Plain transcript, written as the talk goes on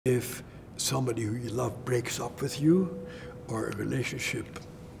If somebody who you love breaks up with you, or a relationship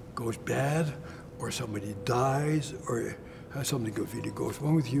goes bad, or somebody dies, or something really goes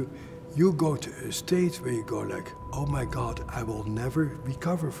wrong with you, you go to a state where you go like, oh my God, I will never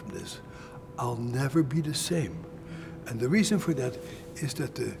recover from this. I'll never be the same. And the reason for that is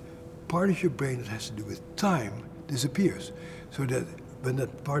that the part of your brain that has to do with time disappears. So that when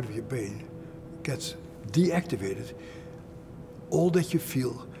that part of your brain gets deactivated, all that you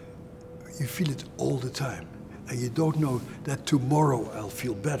feel it all the time. And you don't know that tomorrow I'll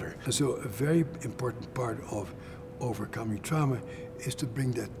feel better. And so a very important part of overcoming trauma is to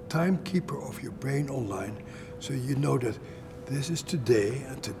bring that timekeeper of your brain online, so you know that this is today,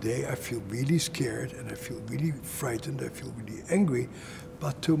 and today I feel really scared, and I feel really frightened, I feel really angry,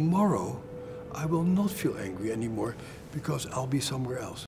 but tomorrow I will not feel angry anymore because I'll be somewhere else.